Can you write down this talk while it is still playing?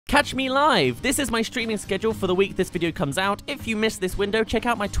Catch me live! This is my streaming schedule for the week this video comes out. If you missed this window, check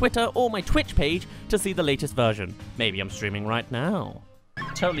out my Twitter or my Twitch page to see the latest version. Maybe I'm streaming right now.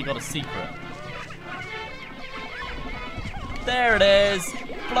 Totally got a secret. There it is!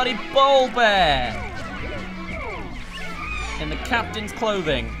 Bloody Bull Bear! In the captain's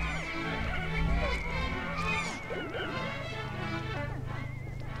clothing.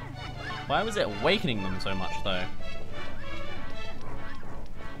 Why was it awakening them so much, though?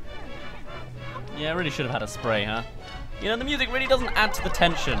 Yeah, I really should have had a spray, huh? You know, the music really doesn't add to the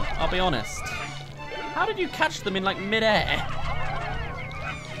tension, I'll be honest. How did you catch them in, like, mid-air?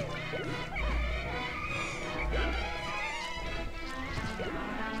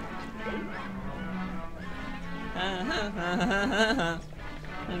 I'm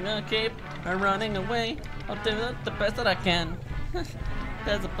gonna keep running away. I'll do the best that I can.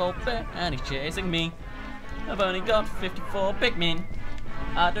 There's a bull bear and he's chasing me. I've only got 54 pigmen.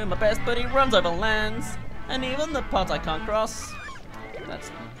 I do my best, but he runs over lands, and even the parts I can't cross. That's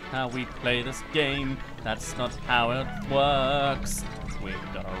not how we play this game. That's not how it works. We've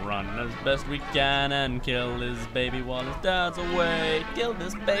gotta run as best we can and kill his baby while his dad's away. Kill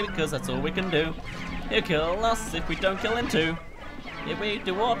this baby, cause that's all we can do. He'll kill us if we don't kill him too. If we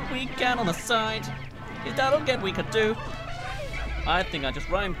do what we can on the side, his dad'll get weaker too. I think I just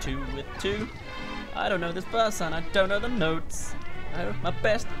rhymed 2 with 2. I don't know this verse and I don't know the notes. I do my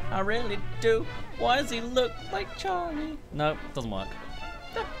best, I really do. Why does he look like Charlie? No, doesn't work.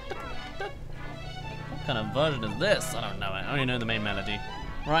 What kind of version is this? I don't know it. I only know the main melody.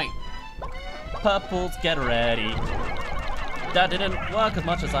 Right. Purples, get ready. That didn't work as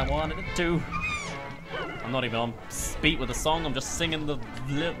much as I wanted it to. I'm not even on beat with the song, I'm just singing the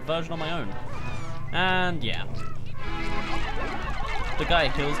version on my own. And yeah. The guy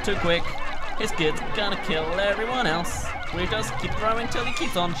heals too quick. His kid's gonna kill everyone else. We just keep throwing till he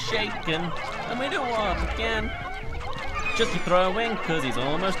keeps on shaking. And we do what we can. Just keep throwing cause he's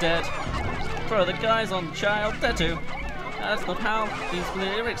almost dead. Throw the guys on child tattoo. That's not how these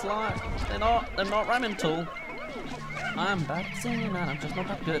lyrics lie. They're not rhyming at all. I'm bad at singing and I'm just not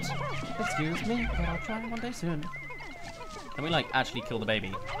that good. Excuse me, but I'll try one day soon. Can we like actually kill the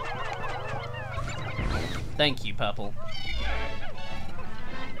baby? Thank you, Purple.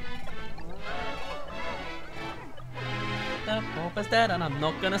 The Pope is dead and I'm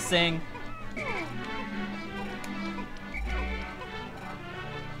not gonna sing.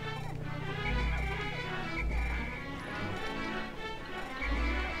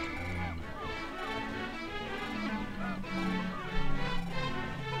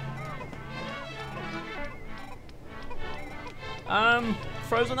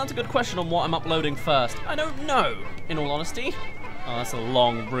 Frozen, that's a good question on what I'm uploading first. I don't know, in all honesty. Oh, that's a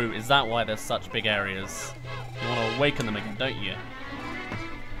long route. Is that why there's such big areas? You want to awaken them again, don't you?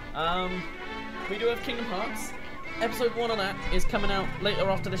 We do have Kingdom Hearts. Episode 1 of that is coming out later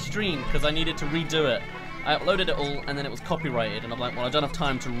after this stream, because I needed to redo it. I uploaded it all, and then it was copyrighted, and I'm like, well, I don't have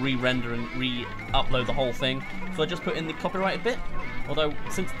time to re-render and re-upload the whole thing, so I just put in the copyrighted bit. Although,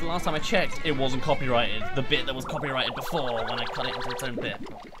 since the last time I checked, it wasn't copyrighted. The bit that was copyrighted before, when I cut it into its own bit.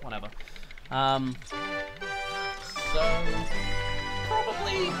 Whatever. So,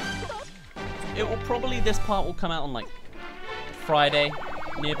 probably, this part will come out on, like, Friday,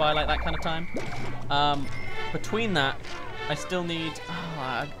 nearby, like that kind of time. Between that, I still need,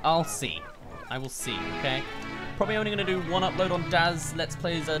 I'll see. I will see, okay? Probably only going to do one upload on Dazz Let's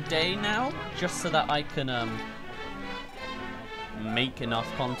Plays a day now, just so that I can make enough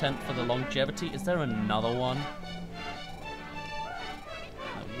content for the longevity. Is there another one?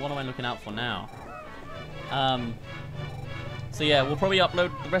 What am I looking out for now? So yeah, we'll probably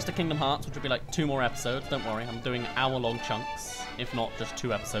upload the rest of Kingdom Hearts, which will be like 2 more episodes. Don't worry, I'm doing hour-long chunks, if not just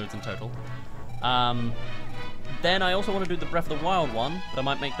 2 episodes in total. Then I also want to do the Breath of the Wild one, but I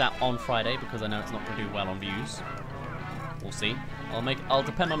might make that on Friday because I know it's not going to do well on views. We'll see. I'll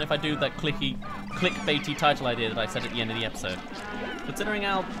depend on if I do that clickbaity title idea that I said at the end of the episode. Considering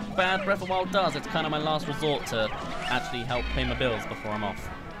how bad Breath of the Wild does, it's kind of my last resort to actually help pay my bills before I'm off.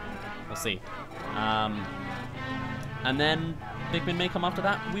 We'll see. And then Pikmin may come after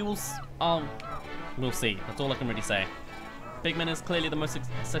that. We'll see. That's all I can really say. Pikmin is clearly the most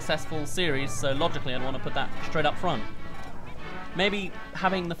successful series, so logically I'd want to put that straight up front. Maybe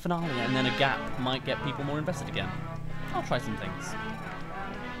having the finale and then a gap might get people more invested again. I'll try some things.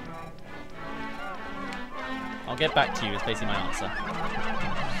 I'll get back to you is basically my answer.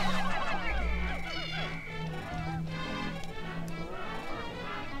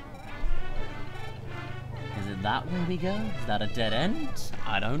 Is it that way we go? Is that a dead end?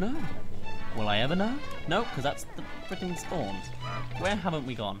 I don't know. Will I ever know? No, because that's the freaking spawn. Where haven't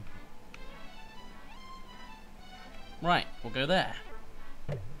we gone? Right, we'll go there.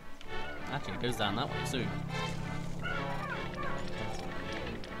 Actually, it goes down that way soon.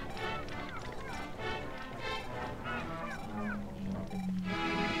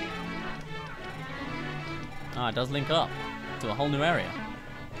 Ah, it does link up to a whole new area.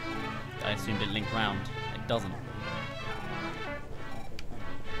 I assumed it linked round. It doesn't.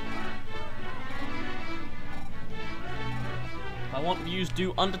 If I want views,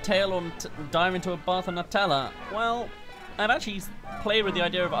 do Undertale or dive into a bath of Nutella. Well, I've actually played with the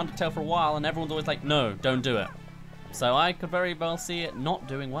idea of Undertale for a while, and everyone's always like, no, don't do it. So I could very well see it not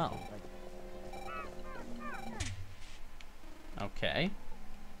doing well. Okay.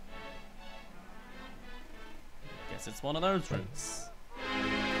 Guess it's one of those routes.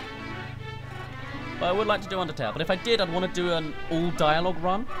 But I would like to do Undertale, but if I did, I'd want to do an all-dialogue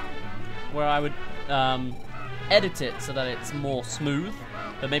run, where I would edit it so that it's more smooth,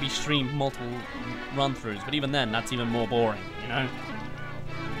 but maybe stream multiple run-throughs. But even then, that's even more boring, you know?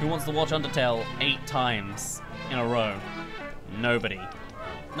 Who wants to watch Undertale 8 times in a row? Nobody.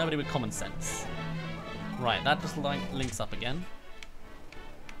 Nobody with common sense. Right, that just links up again.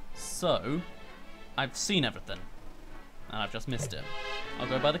 So, I've seen everything, and I've just missed it. I'll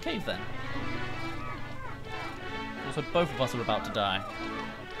go by the cave then. Also, both of us are about to die.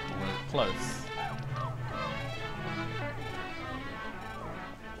 We're close.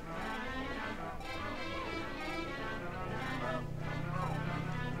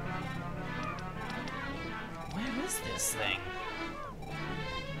 Where is this thing?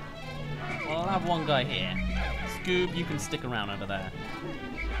 Well, I'll have one guy here. Scoob, you can stick around over there.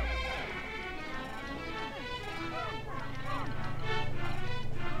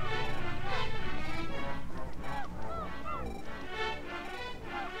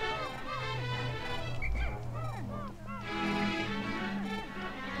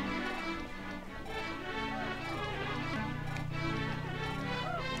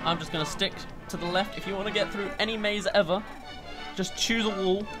 I'm just going to stick to the left. If you want to get through any maze ever, just choose a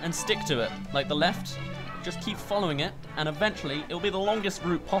wall and stick to it. Like the left, just keep following it, and eventually it'll be the longest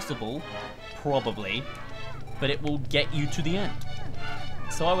route possible, probably, but it will get you to the end.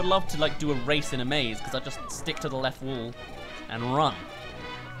 So I would love to like do a race in a maze, because I just stick to the left wall and run.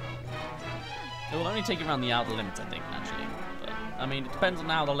 It will only take you around the outer limits, I think, actually. But, I mean, it depends on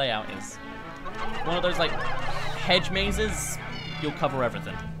how the layout is. One of those like hedge mazes, you'll cover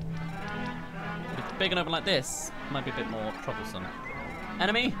everything. If it's big and open like this, it might be a bit more troublesome.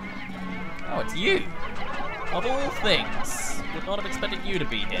 Enemy? Oh, it's you! Of all things, would not have expected you to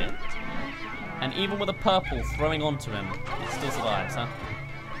be here. And even with a purple throwing onto him, it still survives, huh?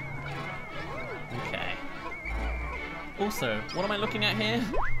 Okay. Also, what am I looking at here?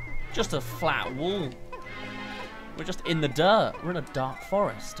 Just a flat wall. We're just in the dirt. We're in a dark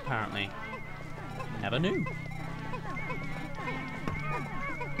forest, apparently. Never knew.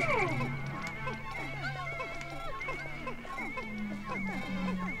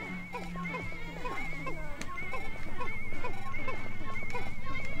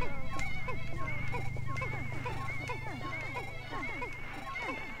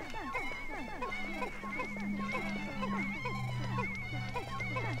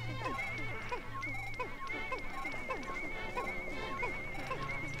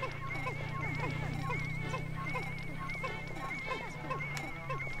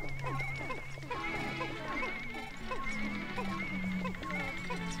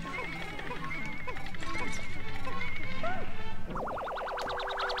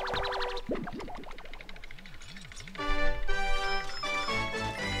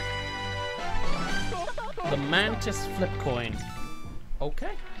 The Mantis flip coin.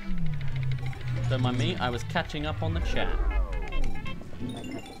 Okay. Don't mind me, I was catching up on the chat.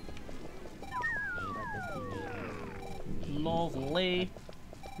 Lovely.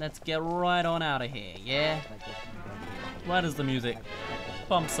 Let's get right on out of here, yeah? Right as the music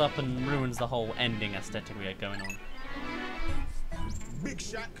bumps up and ruins the whole ending aesthetic we had going on. Big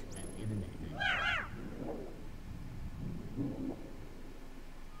Shack.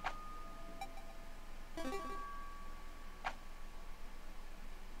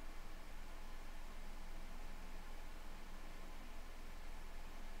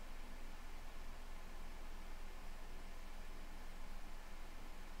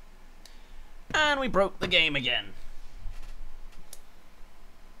 And we broke the game again.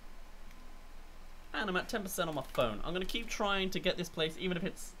 And I'm at 10% on my phone. I'm going to keep trying to get this place, even if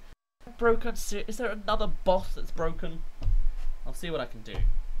it's broken. Is there another boss that's broken? I'll see what I can do.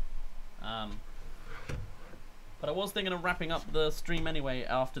 But I was thinking of wrapping up the stream anyway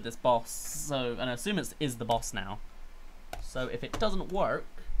after this boss. So, and I assume it is the boss now. So if it doesn't work,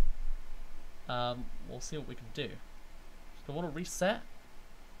 we'll see what we can do. Do I want to reset?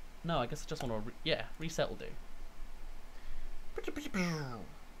 No, I guess I just want to, yeah, reset will do.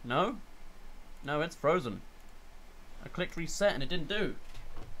 No? No, it's frozen. I clicked reset and it didn't do.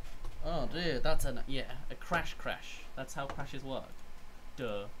 Oh dear, that's a crash. That's how crashes work.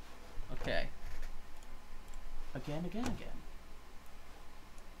 Duh. Okay. Again.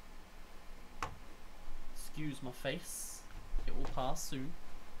 Excuse my face. It will pass soon.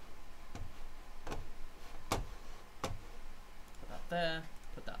 Put that there.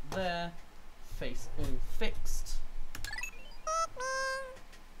 Put that there. Face all fixed.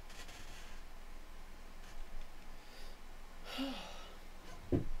 There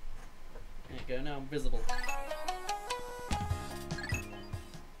you go, now I'm visible.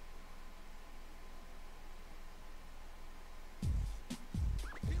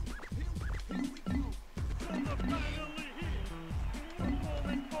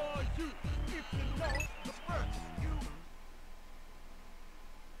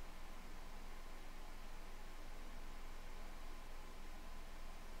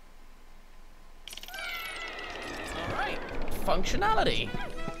 Functionality.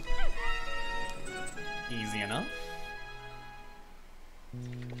 Easy enough.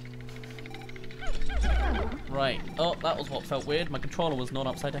 Right. Oh, that was what felt weird. My controller was not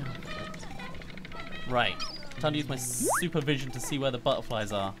upside down. Right. Time to use my supervision to see where the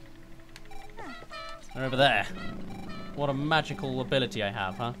butterflies are. They're over there. What a magical ability I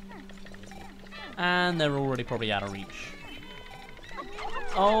have, huh? And they're already probably out of reach.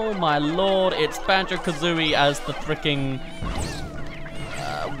 Oh my lord, it's Banjo-Kazooie as the fricking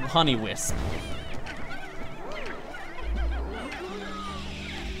honey wisp.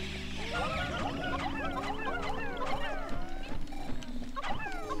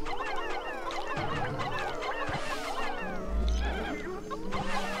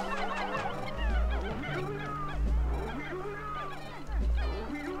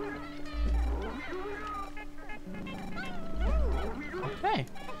 Okay,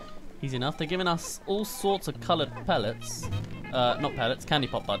 easy enough. They're giving us all sorts of coloured pellets. Not pellets, candy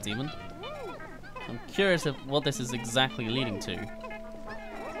pop buds even. I'm curious of what this is exactly leading to.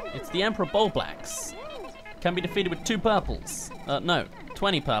 It's the Emperor Bulblax. Can be defeated with 2 purples. No,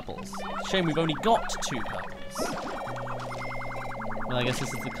 20 purples. Shame we've only got 2 purples. Well, I guess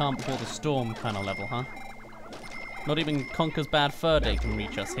this is the calm before the storm kind of level, huh? Not even Conker's Bad Fur Day can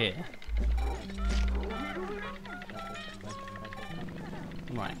reach us here.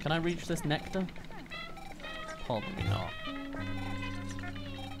 Right, can I reach this nectar? Probably not.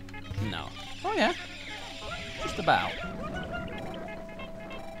 No. Oh yeah. Just about.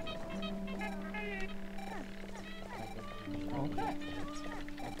 Okay.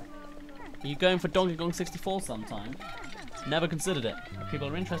 Are you going for Donkey Kong 64 sometime? Never considered it. If people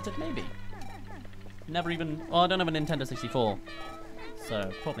are interested, maybe. Never even... Oh, I don't have a Nintendo 64.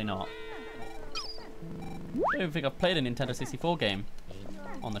 So, probably not. I don't even think I've played a Nintendo 64 game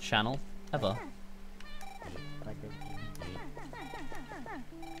on the channel, ever.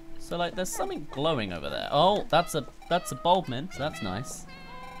 So like, there's something glowing over there. Oh, that's a bulb mint. So that's nice.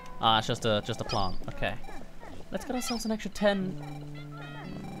 Ah, it's just a plant. Okay, let's get ourselves an extra 10.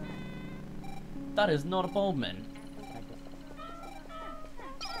 That is not a bulb mint.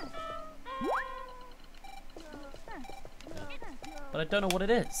 But I don't know what it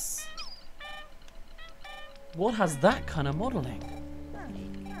is. What has that kind of modeling?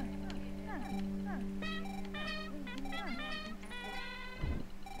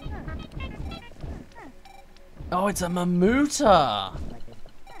 Oh, it's a Mamuta!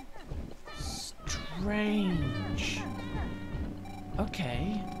 Strange.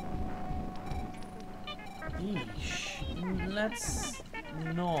 Okay. Yeesh. Let's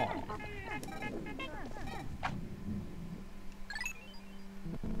not.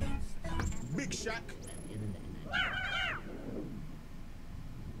 Big Shack.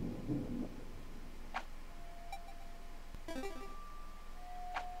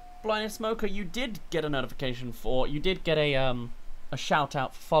 Blinded Smoker, you did get a notification for, you did get a shout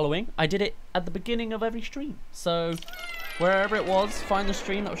out for following. I did it at the beginning of every stream. So wherever it was, find the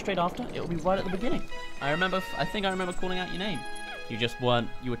stream that was straight after. It will be right at the beginning. I think I remember calling out your name. You just weren't,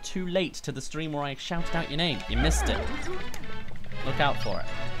 you were too late to the stream where I shouted out your name. You missed it. Look out for it.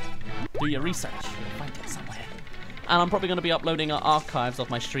 Do your research. You'll find it somewhere. And I'm probably going to be uploading archives of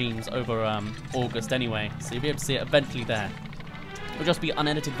my streams over August anyway. So you'll be able to see it eventually there. It'll just be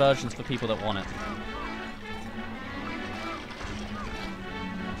unedited versions for people that want it.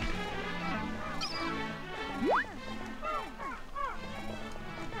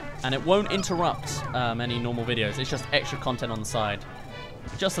 And it won't interrupt any normal videos. It's just extra content on the side.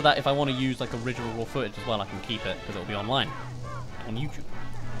 Just so that if I want to use like original raw footage as well, I can keep it because it'll be online on YouTube.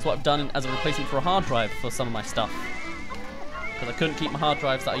 That's what I've done as a replacement for a hard drive for some of my stuff. Because I couldn't keep my hard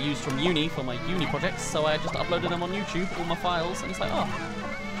drives that I used from uni for my uni projects, so I just uploaded them on YouTube, all my files, and it's like, oh.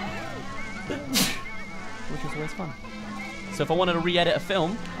 Which is always fun. So if I wanted to re-edit a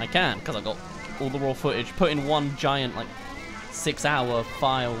film, I can, because I've got all the raw footage put in one giant, like, 6-hour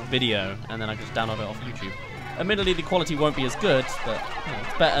file video, and then I can just download it off YouTube. Admittedly, the quality won't be as good, but you know,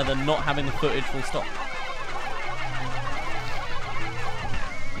 it's better than not having the footage full stop.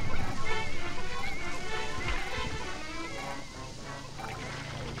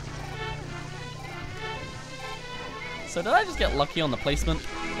 So did I just get lucky on the placement?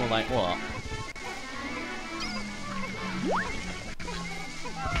 Or like what?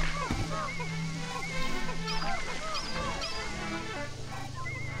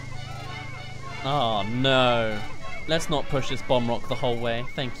 Oh no. Let's not push this bomb rock the whole way.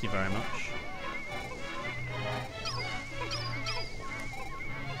 Thank you very much.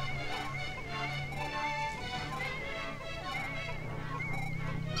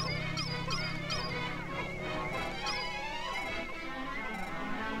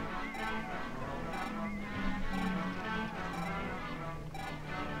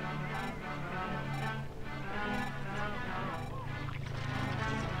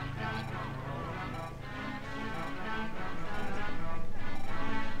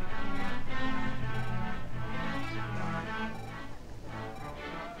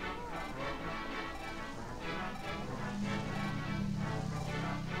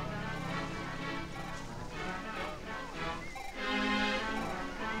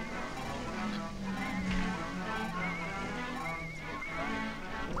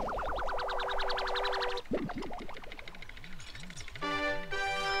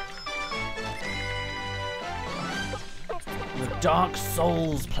 Dark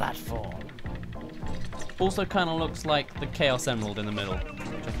Souls platform. Also kind of looks like the Chaos Emerald in the middle,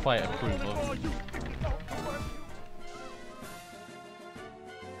 which I quite approve of.